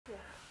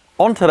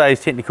On today's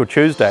Technical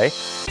Tuesday,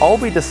 I'll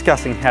be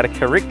discussing how to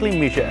correctly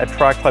measure a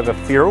Tri Clover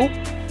Ferrule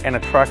and a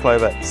Tri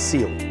Clover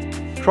seal.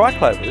 Tri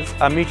Clovers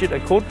are measured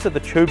according to the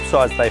tube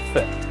size they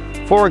fit.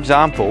 For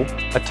example,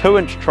 a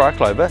 2-inch Tri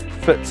Clover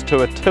fits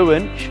to a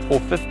 2-inch or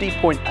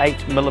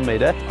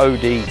 50.8mm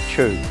OD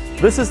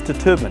tube. This is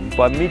determined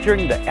by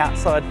measuring the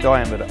outside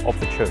diameter of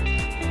the tube.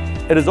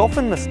 It is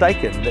often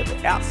mistaken that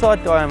the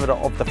outside diameter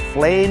of the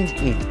flange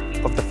end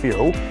of the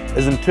ferrule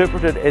is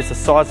interpreted as the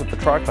size of the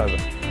Tri Clover,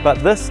 but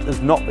this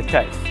is not the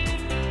case.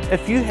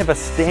 If you have a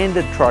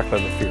standard Tri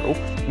Clover ferrule,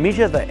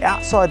 measure the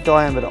outside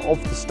diameter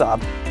of the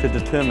stub to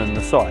determine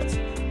the size.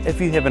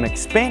 If you have an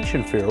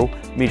expansion ferrule,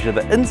 measure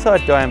the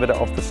inside diameter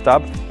of the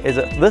stub as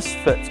this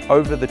fits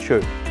over the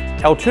tube.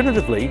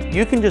 Alternatively,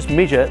 you can just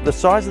measure the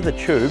size of the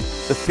tube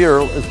the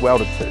ferrule is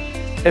welded to.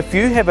 If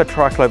you have a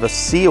Tri Clover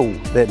seal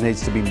that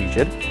needs to be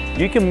measured,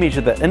 you can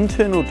measure the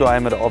internal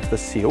diameter of the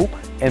seal,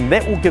 and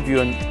that will give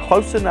you a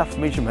close enough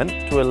measurement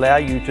to allow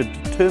you to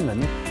determine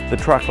the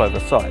Tri Clover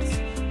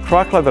size.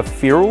 Tri Clover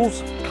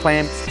ferrules,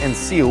 clamps and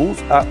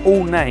seals are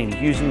all named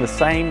using the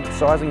same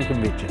sizing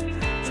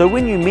convention. So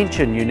when you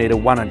mention you need a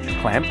 1-inch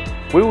clamp,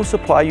 we will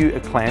supply you a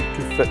clamp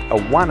to fit a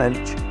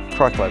 1-inch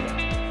Tri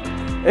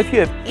Clover. If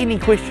you have any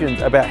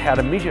questions about how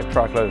to measure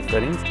Tri Clover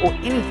fittings or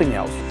anything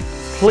else,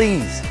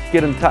 please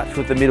get in touch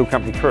with the Metal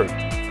Company crew,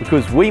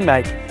 because we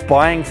make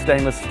buying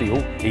stainless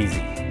steel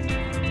easy.